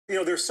You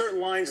know, there's certain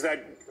lines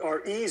that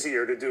are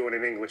easier to do in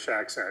an English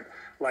accent,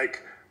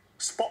 like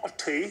spot of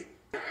tea.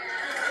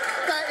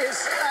 That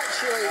is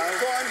actually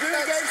what I'm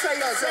doing again.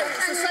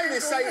 Say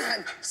this.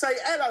 Say,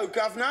 hello,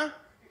 governor.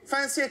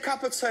 Fancy a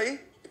cup of tea?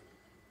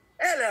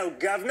 Hello,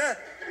 governor.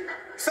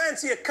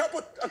 Fancy a cup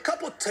of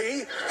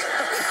tea? Yeah,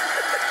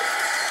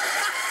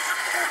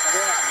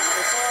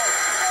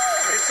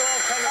 it's all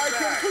coming back.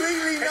 I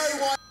completely know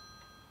why.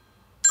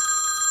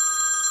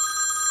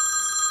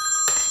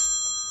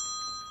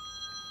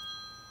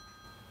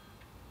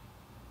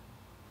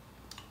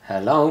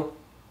 Hello?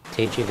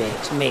 Teacher Vic,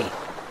 it's me.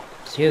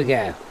 It's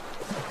Hugo.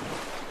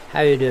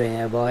 How you doing,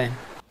 old boy?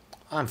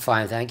 I'm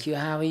fine, thank you.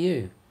 How are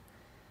you?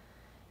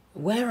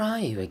 Where are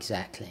you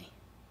exactly?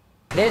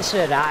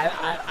 Listen,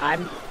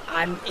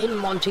 I'm in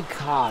Monte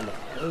Carlo.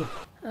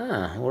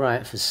 Ah, all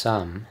right for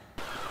some.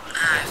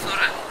 I thought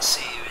I would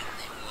see you in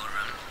the war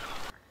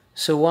room.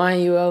 So why are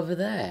you over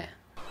there?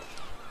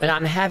 Well,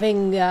 I'm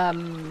having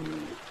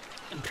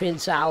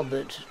Prince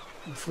Albert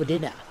for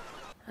dinner.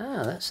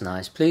 Oh, that's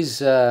nice.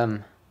 Please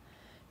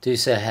do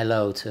say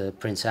hello to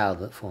Prince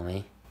Albert for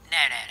me. No,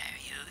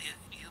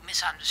 you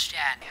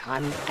misunderstand.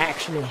 I'm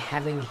actually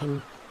having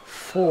him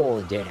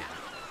for dinner.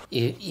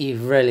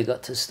 You've really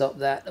got to stop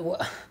that.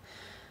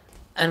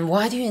 And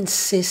why do you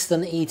insist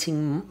on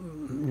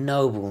eating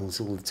nobles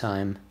all the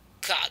time?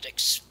 Can't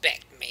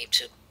expect me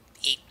to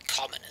eat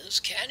commoners,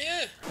 can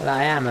you? Well,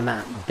 I am a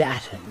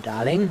Mountbatten,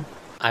 darling.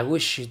 I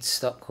wish you'd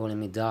stop calling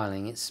me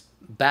darling. It's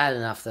bad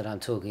enough that I'm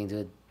talking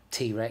to a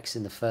T-Rex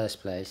in the first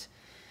place.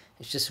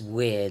 It's just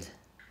weird.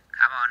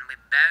 Come on, we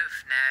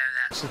both know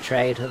that's the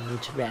trait of the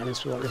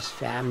Tyrannosaurus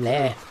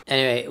family.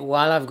 Anyway,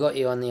 while I've got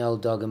you on the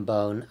old dog and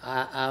bone,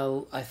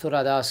 I thought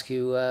I'd ask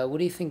you, what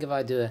do you think if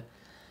I do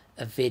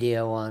a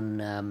video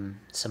on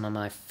some of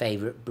my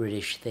favourite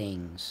British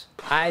things?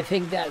 I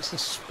think that's a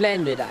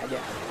splendid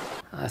idea.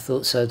 I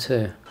thought so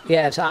too.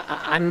 Yes,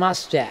 I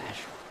must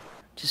dash.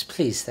 Just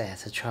please stay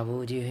out of trouble,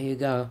 would you? Here you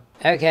go.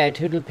 Okay,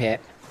 toodle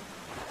pip.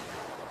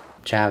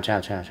 Ciao,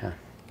 ciao, ciao, ciao.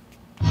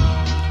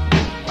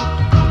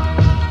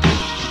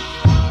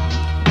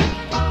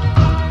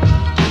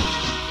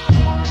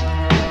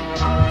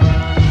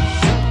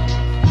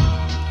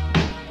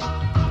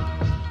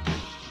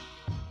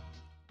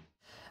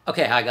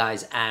 Okay, hi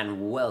guys,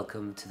 and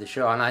welcome to the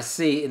show. And I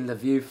see in the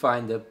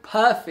viewfinder,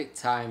 perfect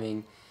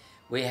timing,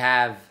 we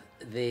have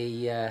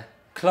the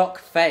clock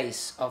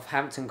face of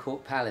Hampton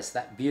Court Palace,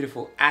 that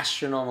beautiful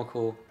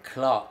astronomical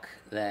clock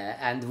there.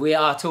 And we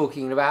are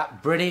talking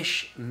about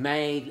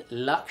British-made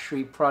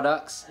luxury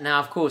products. Now,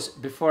 of course,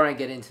 before I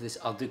get into this,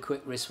 I'll do a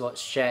quick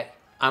wristwatch check.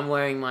 I'm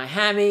wearing my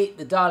hammy,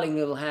 the darling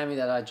little hammy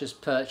that I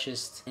just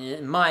purchased.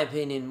 In my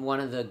opinion, one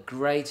of the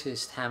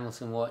greatest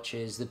Hamilton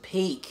watches, the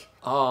peak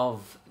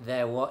of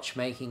their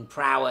watchmaking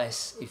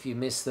prowess. If you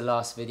missed the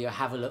last video,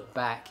 have a look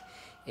back.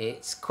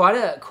 It's quite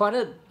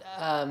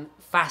a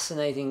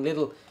fascinating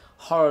little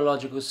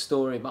horological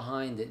story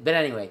behind it. But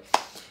anyway,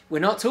 we're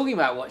not talking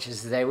about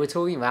watches today. We're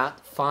talking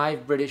about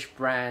 5 British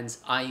brands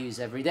I use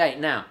every day.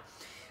 Now,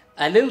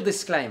 a little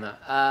disclaimer.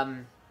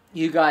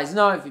 You guys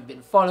know, if you've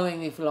been following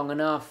me for long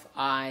enough,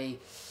 I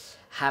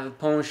have a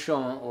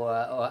penchant, or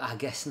I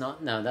guess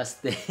not. No,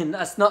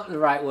 that's not the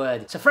right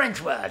word. It's a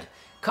French word.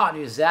 Can't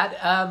use that.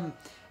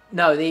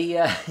 No,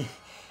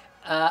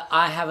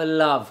 I have a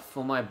love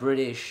for my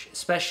British,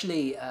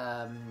 especially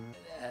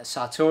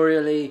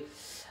sartorially.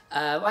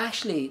 Well,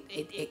 actually,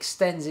 it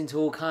extends into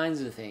all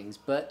kinds of things,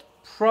 but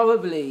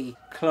probably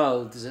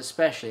clothes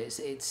especially.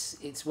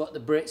 It's what the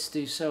Brits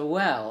do so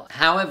well.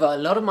 However, a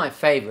lot of my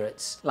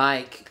favorites,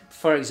 like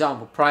for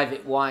example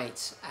private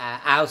white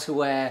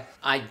outerwear,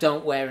 I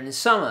don't wear in the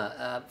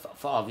summer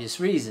for obvious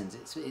reasons.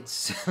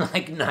 It's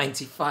like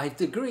 95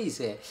 degrees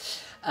here.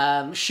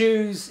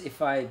 Shoes,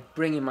 if I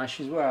bring in my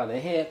shoes, where are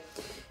they? Here.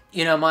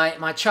 You know, my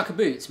chukka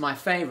boots, my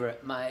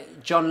favourite, my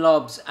John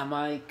Lobbs and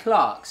my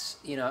Clarks,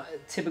 you know,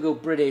 typical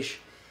British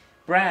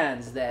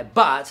brands there.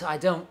 But I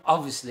don't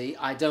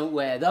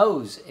wear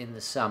those in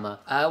the summer.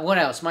 What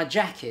else? My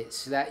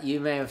jackets that you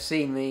may have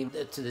seen me,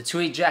 the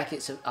tweed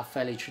jackets are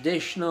fairly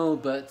traditional,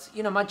 but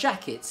you know, my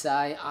jackets,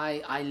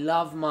 I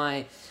love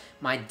my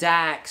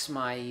Dax,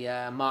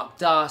 my Mark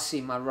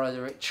Darcy, my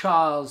Roderick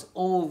Charles,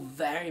 all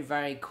very,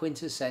 very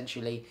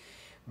quintessentially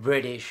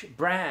British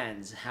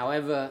brands.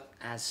 However,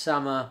 as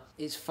summer,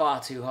 it's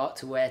far too hot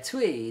to wear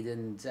tweed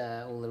and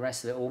all the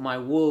rest of it, all my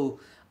wool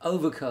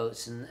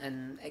overcoats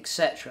and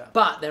etc.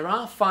 But there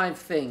are 5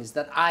 things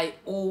that I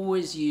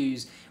always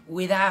use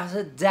without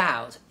a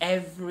doubt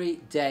every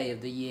day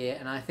of the year,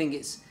 and I think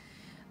it's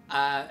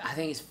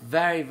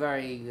very,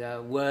 very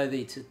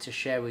worthy to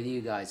share with you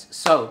guys.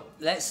 So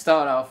let's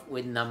start off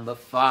with number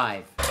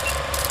 5.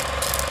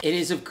 It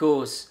is, of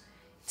course,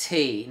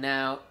 tea.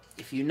 Now,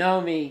 if you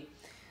know me,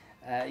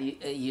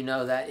 you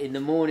know that in the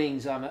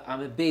mornings I'm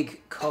a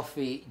big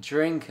coffee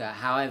drinker.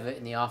 However,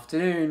 in the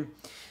afternoon,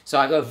 so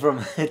I go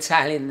from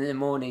Italian in the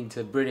morning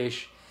to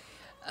British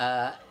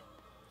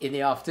in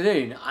the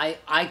afternoon.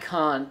 I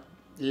can't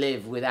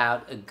live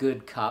without a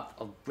good cup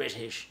of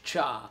British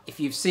char. If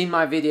you've seen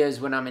my videos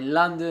when I'm in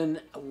London,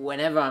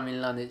 whenever I'm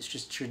in London, it's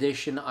just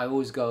tradition. I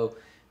always go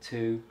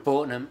to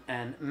Fortnum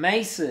and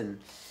Mason.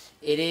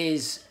 It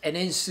is an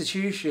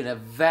institution, a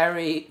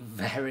very,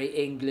 very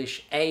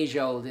English,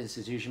 age-old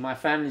institution. My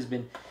family's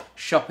been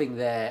shopping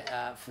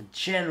there for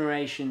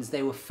generations.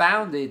 They were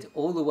founded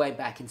all the way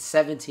back in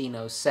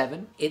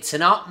 1707. It's an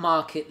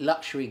upmarket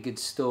luxury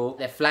goods store.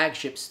 Their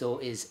flagship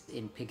store is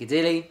in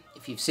Piccadilly.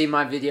 If you've seen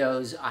my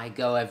videos, I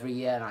go every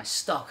year and I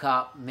stock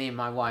up. Me and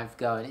my wife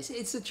go, and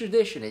it's a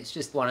tradition. It's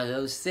just one of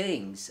those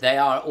things. They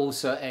are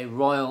also a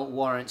royal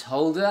warrant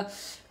holder,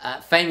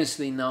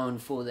 famously known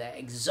for their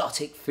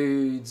exotic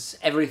foods,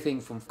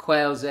 everything from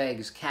quail's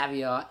eggs,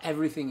 caviar,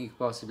 everything you could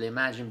possibly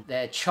imagine.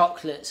 Their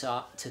chocolates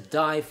are to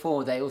die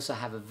for. They also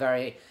have a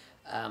very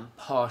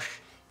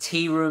posh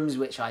tea rooms,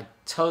 which I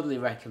totally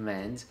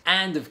recommend.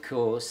 And of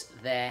course,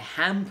 their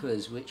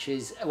hampers, which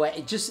is, well,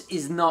 it just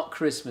is not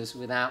Christmas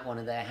without one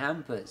of their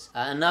hampers.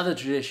 Another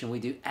tradition we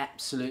do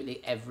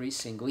absolutely every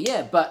single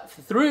year. But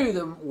through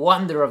the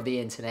wonder of the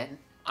internet,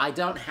 I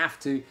don't have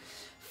to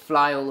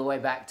fly all the way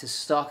back to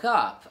stock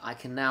up. I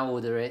can now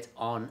order it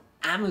on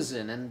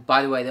Amazon. And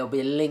by the way, there'll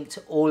be a link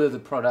to all of the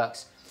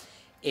products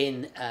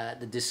in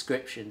the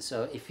description.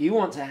 So if you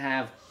want to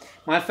have,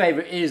 my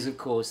favorite is, of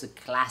course, the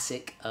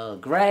classic Earl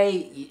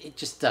Grey. It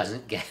just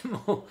doesn't get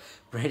more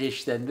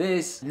British than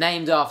this.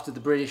 Named after the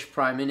British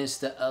Prime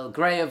Minister Earl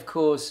Grey, of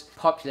course.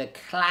 Popular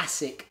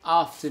classic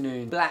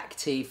afternoon black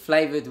tea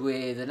flavored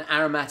with an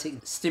aromatic,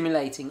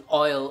 stimulating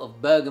oil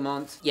of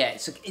bergamot. Yeah,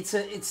 it's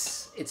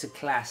a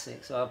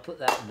classic. So I'll put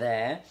that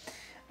there.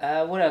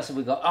 What else have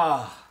we got?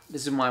 Ah,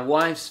 this is my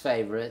wife's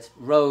favorite,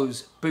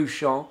 Rose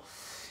Bouchon.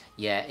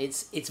 Yeah,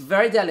 it's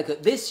very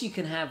delicate. This you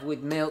can have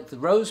with milk. The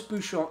Rose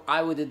Bouchon,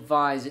 I would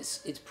advise,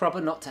 it's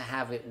proper not to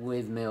have it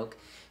with milk.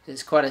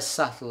 It's quite a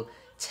subtle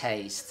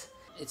taste.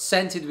 It's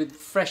scented with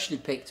freshly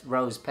picked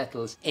rose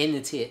petals in the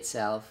tea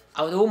itself.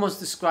 I would almost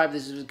describe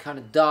this as kind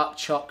of dark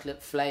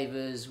chocolate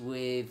flavors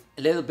with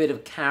a little bit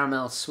of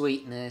caramel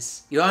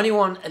sweetness. You only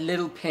want a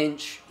little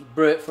pinch. You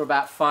brew it for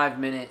about 5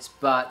 minutes,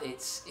 but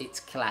it's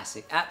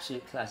classic,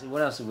 absolute classic.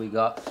 What else have we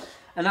got?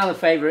 Another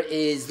favourite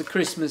is the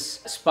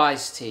Christmas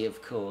spice tea,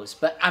 of course.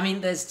 But, I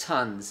mean, there's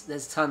tons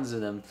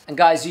of them. And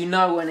guys, you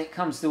know when it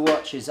comes to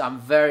watches, I'm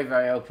very,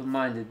 very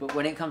open-minded. But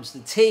when it comes to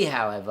tea,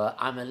 however,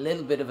 I'm a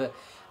little bit of a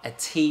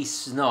tea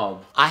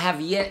snob. I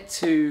have yet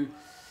to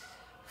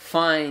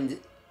find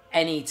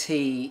any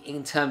tea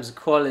in terms of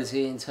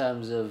quality, in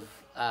terms of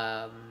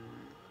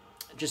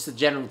just the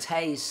general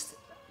taste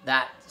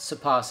that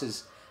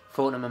surpasses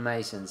Fortnum and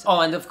Mason's.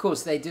 Oh, and of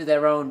course they do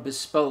their own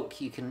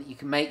bespoke. You can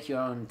make your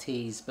own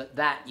teas, but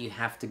that you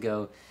have to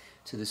go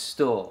to the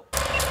store.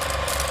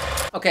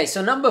 Okay,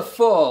 so number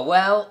 4.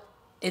 Well,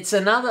 it's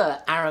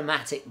another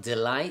aromatic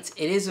delight.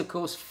 It is, of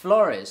course,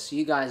 Floris.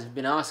 You guys have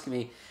been asking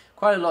me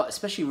quite a lot,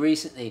 especially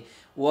recently,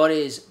 what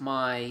is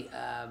my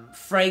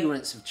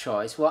fragrance of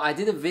choice? Well, I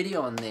did a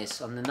video on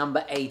this, on the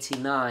number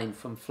 89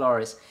 from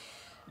Floris,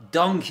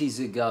 donkeys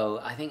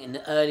ago, I think in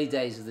the early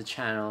days of the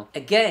channel.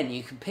 Again,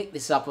 you can pick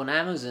this up on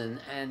Amazon,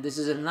 and this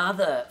is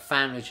another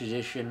family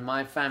tradition.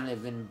 My family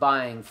have been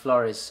buying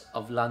Floris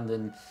of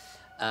London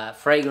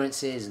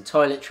fragrances and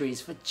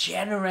toiletries for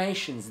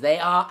generations. They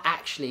are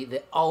actually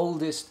the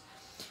oldest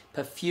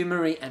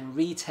perfumery and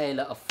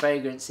retailer of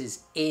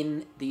fragrances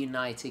in the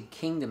United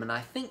Kingdom, and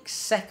I think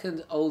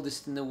second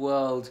oldest in the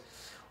world,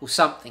 or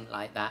something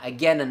like that.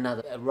 Again,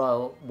 another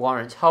royal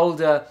warrant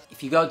holder.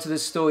 If you go to the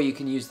store, you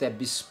can use their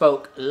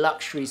bespoke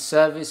luxury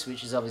service,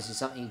 which is obviously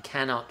something you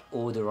cannot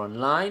order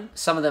online.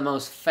 Some of their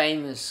most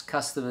famous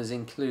customers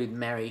include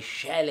Mary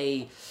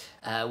Shelley,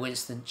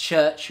 Winston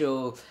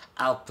Churchill,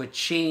 Al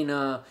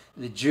Pacino,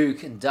 the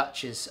Duke and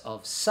Duchess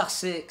of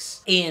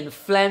Sussex, Ian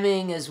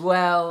Fleming as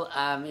well.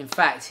 In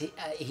fact,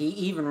 he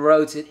even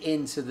wrote it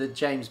into the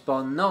James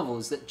Bond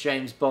novels that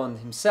James Bond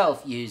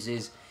himself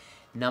uses.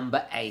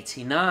 Number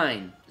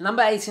 89.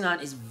 Number 89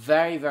 is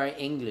very, very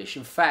English.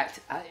 In fact,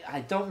 I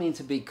don't mean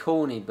to be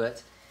corny,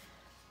 but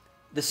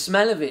the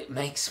smell of it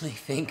makes me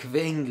think of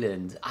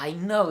England. I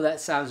know that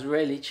sounds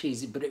really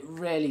cheesy, but it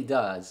really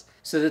does.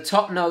 So the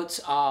top notes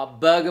are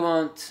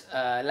bergamot,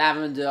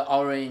 lavender,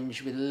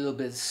 orange, with a little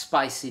bit of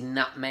spicy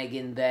nutmeg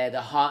in there.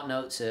 The heart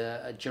notes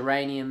are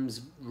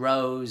geraniums,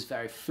 rose,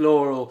 very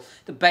floral.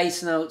 The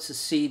base notes are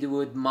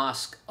cedarwood,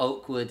 musk,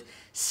 oakwood,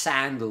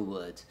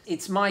 sandalwood.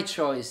 It's my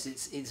choice.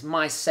 It's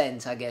my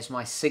scent, I guess,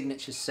 my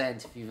signature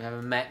scent. If you've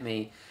ever met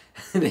me,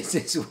 this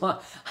is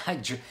what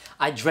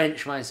I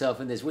drench myself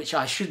in this, which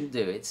I shouldn't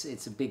do.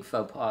 It's a big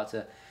faux pas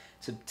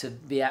to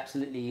be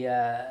absolutely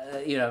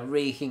you know,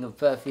 reeking of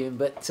perfume.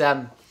 But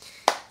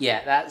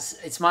yeah,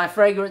 it's my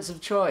fragrance of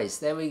choice.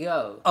 There we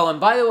go. Oh, and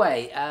by the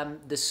way,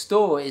 the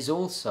store is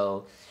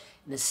also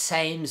in the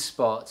same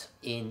spot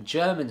in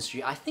Jermyn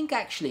Street. I think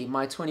actually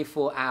my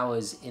 24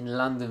 hours in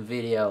London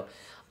video,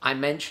 I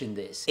mentioned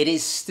this. It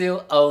is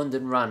still owned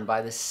and run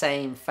by the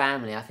same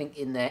family, I think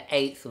in their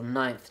 8th or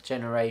 9th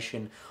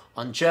generation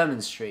on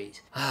German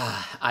Street.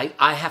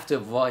 I have to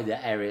avoid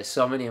that area.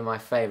 So many of my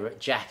favourite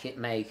jacket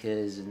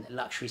makers and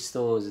luxury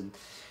stores and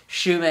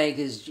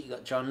shoemakers, you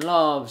got John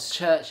Lobb's,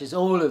 Churchill's,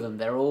 all of them,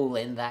 they're all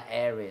in that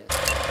area.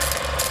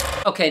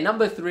 Okay,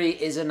 number 3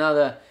 is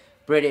another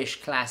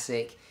British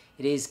classic.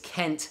 It is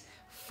Kent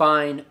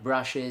Fine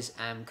Brushes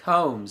and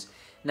Combs.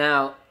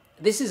 Now,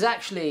 this is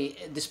actually,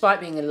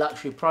 despite being a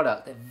luxury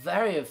product, they're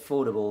very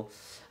affordable.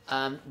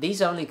 These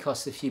only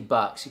cost a few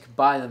bucks. You can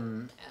buy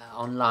them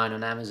online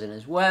on Amazon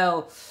as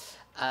well.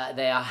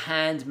 They are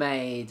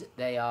handmade.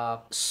 They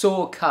are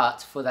saw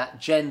cut for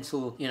that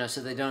gentle, you know, so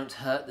they don't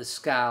hurt the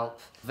scalp.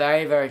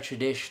 Very, very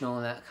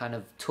traditional, that kind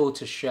of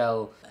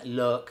tortoiseshell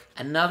look.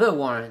 Another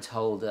warrant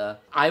holder.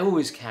 I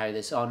always carry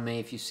this on me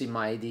if you see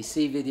my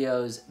ADC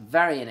videos.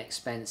 Very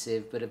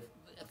inexpensive, but a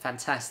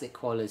fantastic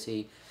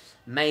quality.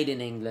 Made in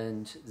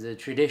England, the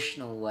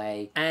traditional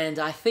way. And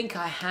I think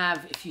I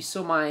have, if you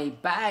saw my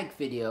bag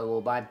video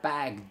or my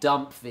bag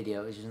dump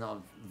video, which is not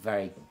a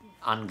very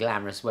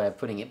unglamorous way of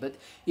putting it, but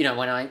you know,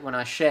 when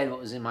I shared what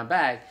was in my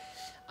bag,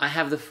 I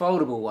have the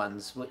foldable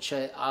ones, which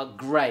are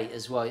great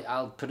as well.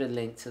 I'll put a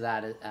link to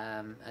that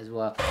as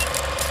well.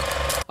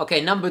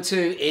 Okay, number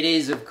 2, it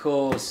is of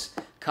course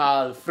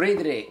Carl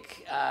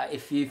Friedrich.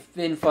 If you've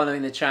been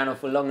following the channel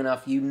for long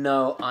enough, you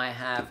know I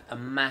have a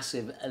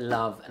massive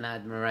love and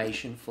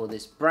admiration for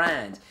this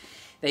brand.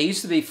 They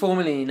used to be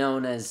formerly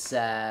known as,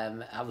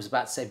 I was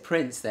about to say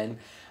Prince then,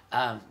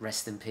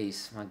 rest in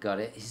peace, my God,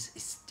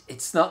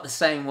 it's not the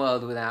same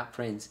world without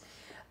Prince.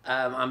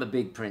 I'm a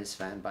big Prince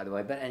fan, by the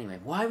way, but anyway,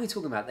 why are we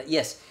talking about that?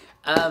 Yes.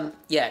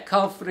 Yeah,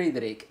 Carl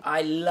Friedrich.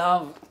 I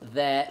love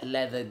their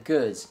leather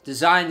goods.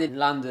 Designed in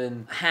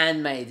London,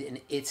 handmade in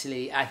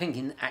Italy, I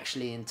think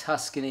actually in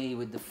Tuscany,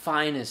 with the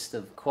finest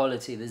of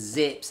quality, the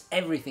zips,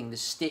 everything, the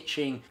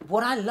stitching.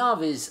 What I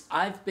love is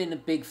I've been a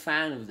big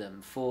fan of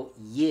them for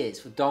years,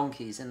 for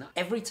donkeys, and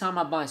every time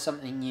I buy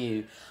something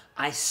new,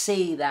 I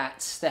see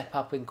that step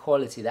up in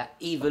quality, that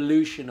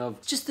evolution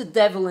of just the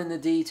devil in the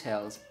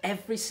details.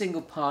 Every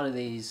single part of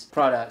these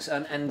products,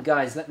 and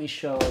guys, let me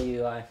show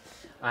you,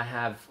 I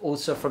have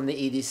also from the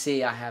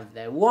EDC, I have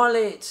their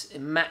wallet,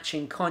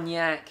 matching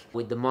cognac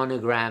with the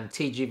monogram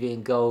TGV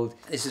in gold.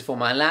 This is for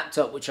my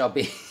laptop, which I'll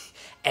be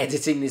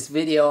editing this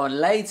video on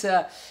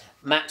later.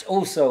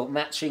 Also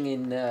matching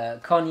in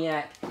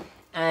cognac.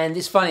 And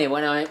it's funny,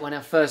 when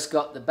I first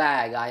got the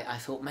bag, I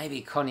thought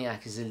maybe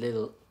cognac is a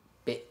little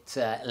bit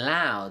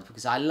loud,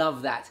 because I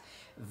love that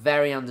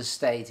very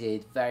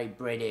understated, very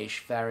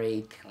British,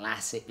 very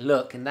classic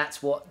look, and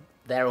that's what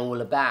they're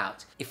all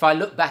about. If I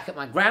look back at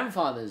my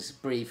grandfather's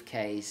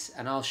briefcase,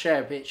 and I'll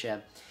share a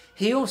picture,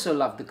 he also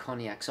loved the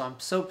cognac, so I'm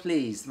so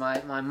pleased.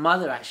 My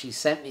mother actually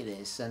sent me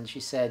this, and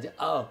she said,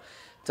 oh,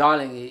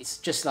 darling, it's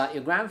just like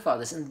your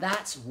grandfather's, and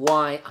that's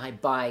why I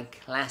buy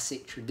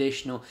classic,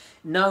 traditional,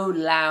 no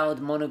loud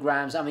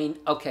monograms. I mean,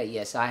 okay,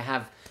 yes, I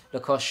have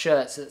Lacoste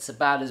shirts that's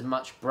about as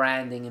much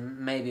branding, and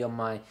maybe on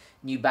my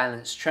New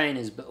Balance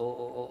trainers, but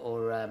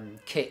or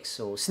kicks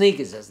or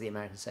sneakers, as the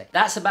Americans say.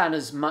 That's about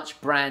as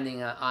much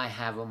branding I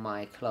have on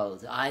my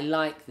clothes. I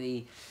like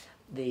the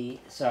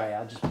sorry,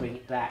 I'll just bring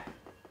it back.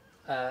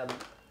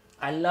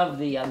 I love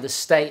the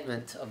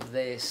understatement of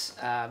this.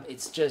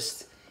 It's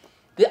just,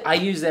 I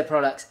use their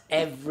products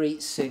every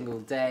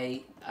single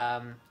day.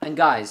 And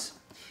guys,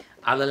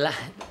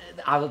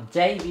 I'll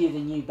debut the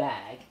new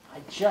bag. I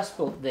just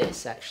bought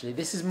this, actually.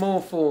 This is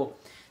more for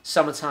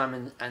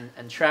summertime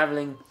and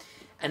traveling.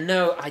 And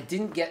no, I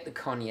didn't get the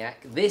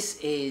cognac. This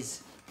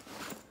is,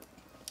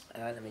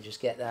 let me just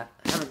get that.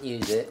 I haven't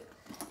used it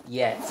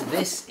yet. So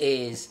this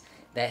is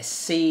their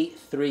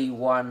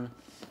C31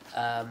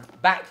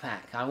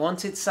 backpack. I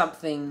wanted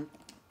something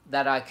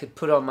that I could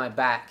put on my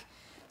back,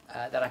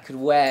 that I could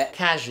wear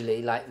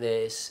casually like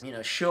this, you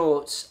know,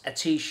 shorts, a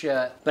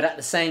t-shirt, but at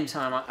the same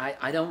time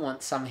I don't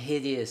want some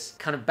hideous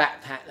kind of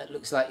backpack that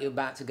looks like you're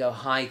about to go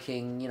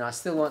hiking. You know, I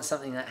still want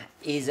something that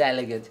is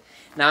elegant.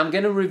 Now I'm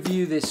going to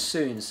review this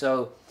soon,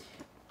 so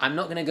I'm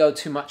not going to go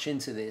too much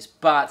into this,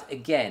 but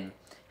again,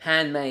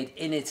 handmade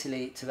in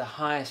Italy to the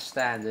highest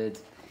standard.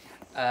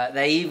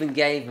 They even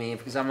gave me,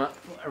 because I'm a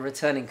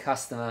returning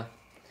customer,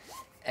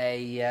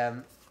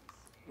 a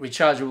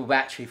rechargeable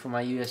battery for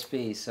my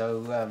USB,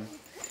 so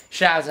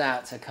shout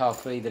out to Carl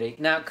Friedrich.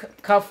 Now,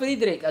 Carl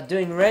Friedrich are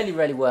doing really,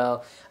 really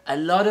well. A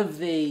lot of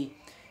the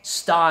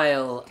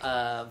style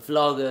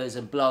vloggers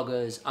and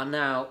bloggers are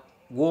now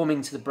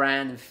warming to the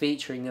brand and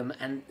featuring them,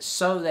 and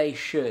so they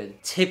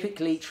should.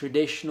 Typically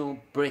traditional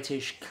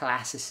British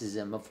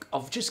classicism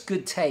of just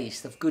good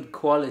taste, of good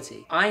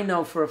quality. I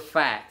know for a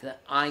fact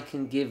that I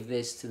can give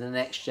this to the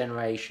next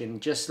generation,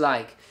 just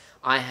like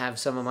I have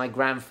some of my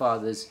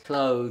grandfather's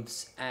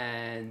clothes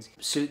and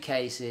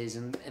suitcases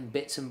and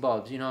bits and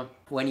bobs. You know,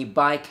 when you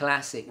buy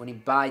classic, when you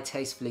buy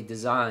tastefully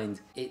designed,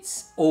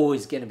 it's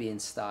always going to be in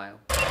style.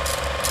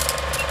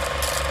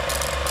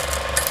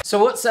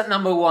 So what's at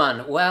number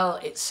 1? Well,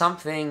 it's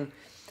something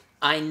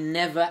I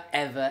never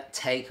ever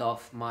take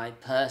off my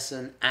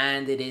person,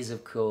 and it is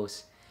of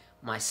course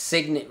my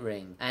signet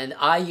ring. And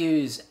I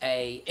use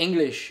a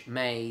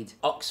English-made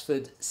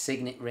Oxford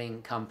signet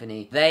ring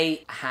company.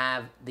 They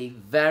have the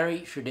very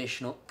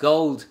traditional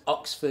gold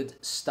Oxford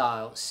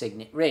style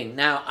signet ring.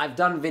 Now, I've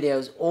done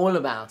videos all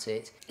about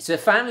it. It's a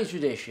family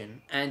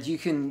tradition, and you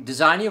can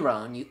design your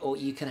own, or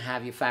you can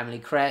have your family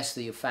crest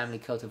or your family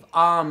coat of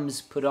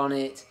arms put on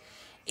it.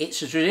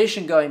 It's a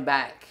tradition going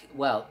back,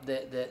 well,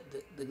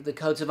 the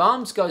coat of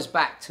arms goes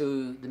back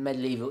to the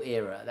medieval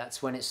era.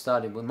 That's when it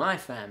started with my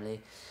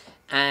family.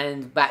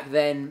 And back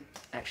then,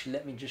 actually,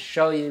 let me just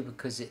show you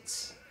because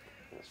it's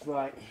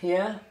right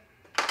here.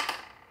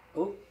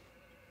 Oh,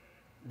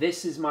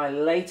 this is my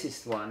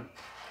latest one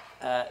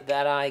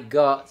that I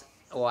got,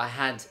 or I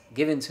had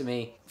given to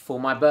me for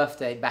my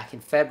birthday back in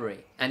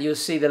February. And you'll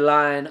see the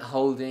lion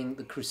holding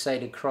the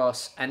Crusader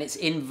cross, and it's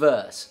in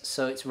verse,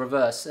 so it's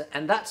reverse.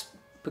 And that's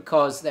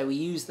because they were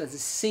used as a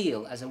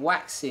seal, as a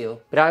wax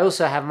seal. But I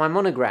also have my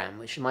monogram,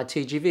 which is my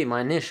TGV, my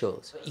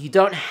initials. You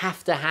don't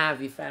have to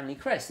have your family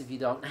crest if you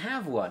don't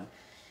have one.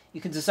 You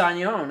can design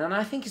your own, and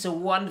I think it's a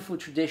wonderful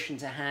tradition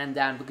to hand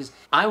down, because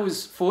I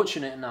was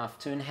fortunate enough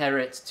to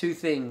inherit two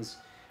things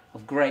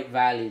of great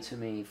value to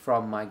me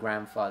from my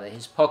grandfather: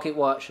 his pocket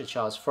watch, the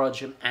Charles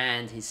Frodsham,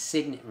 and his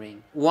signet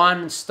ring.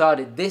 One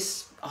started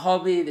this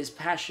hobby, this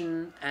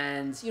passion,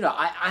 and you know,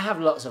 I have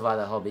lots of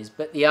other hobbies,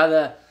 but the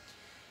other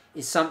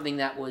is something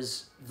that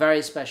was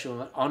very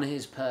special on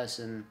his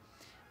person,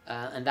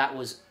 and that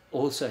was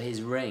also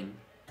his ring.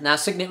 Now,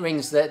 signet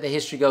rings, the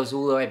history goes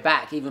all the way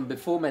back, even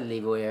before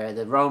medieval era.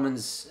 The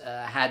Romans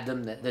had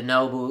them, the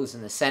nobles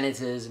and the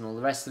senators and all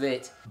the rest of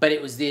it. But it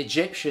was the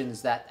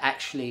Egyptians that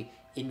actually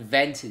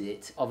invented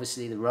it.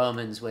 Obviously, the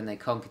Romans, when they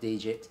conquered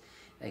Egypt,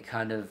 they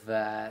kind of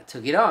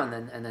took it on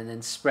and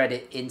then spread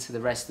it into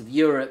the rest of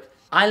Europe.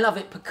 I love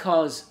it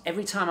because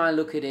every time I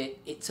look at it,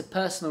 it's a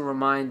personal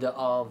reminder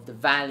of the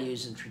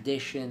values and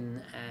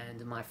tradition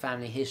and my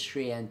family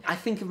history. And I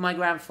think of my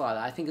grandfather.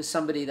 I think of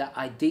somebody that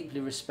I deeply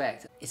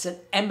respect. It's an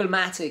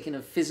emblematic and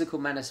a physical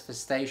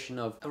manifestation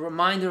of a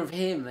reminder of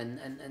him,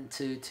 and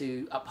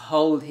to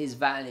uphold his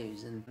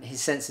values and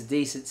his sense of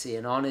decency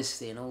and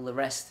honesty and all the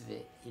rest of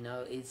it. You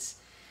know, it's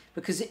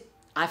because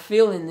I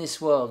feel in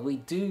this world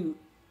we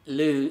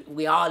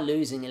are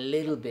losing a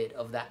little bit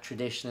of that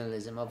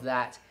traditionalism,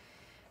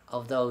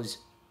 of those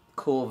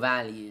core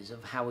values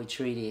of how we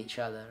treat each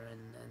other,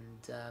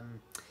 and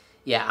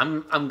yeah,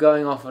 I'm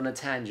going off on a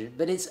tangent,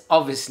 but it's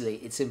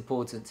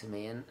important to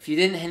me. And if you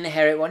didn't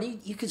inherit one,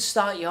 you could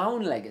start your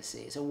own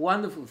legacy. It's a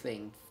wonderful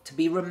thing to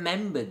be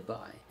remembered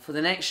by for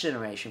the next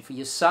generation, for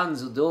your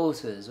sons or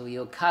daughters or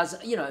your cousin,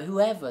 you know,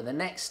 whoever, the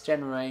next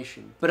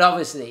generation. But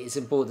obviously it's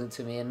important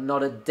to me, and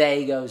not a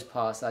day goes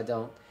past I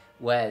don't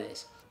wear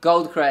this.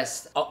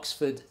 Goldcrest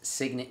Oxford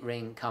Signet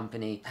Ring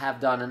Company have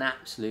done an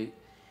absolute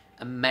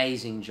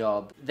amazing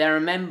job. They're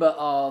a member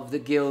of the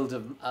Guild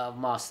of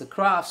Master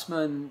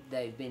Craftsmen.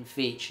 They've been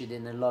featured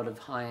in a lot of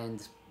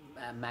high-end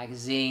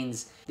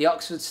magazines. The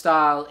Oxford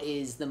style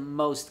is the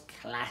most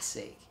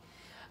classic.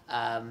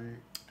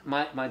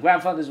 My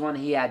grandfather's one,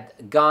 he had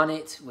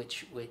garnet,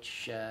 which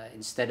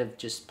instead of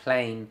just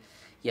plain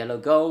yellow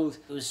gold,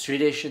 it was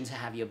tradition to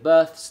have your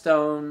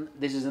birthstone.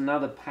 This is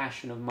another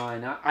passion of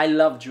mine. I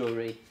love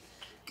jewelry.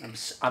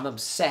 I'm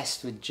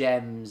obsessed with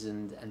gems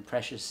and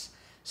precious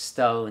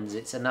stones.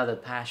 It's another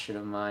passion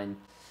of mine.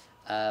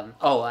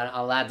 Oh, and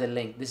I'll add the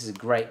link. This is a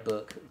great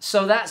book.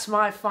 So that's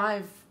my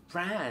 5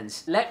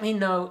 brands. Let me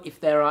know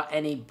if there are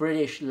any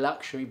British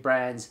luxury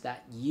brands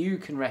that you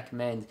can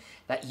recommend,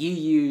 that you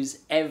use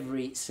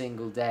every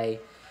single day.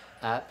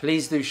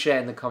 Please do share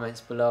in the comments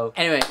below.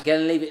 Anyway, I'm gonna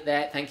leave it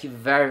there. Thank you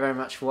very, very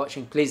much for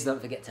watching. Please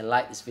don't forget to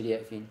like this video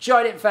if you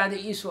enjoyed it and found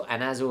it useful.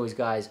 And as always,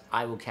 guys,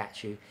 I will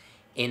catch you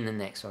in the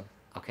next one.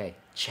 Okay,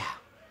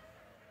 ciao.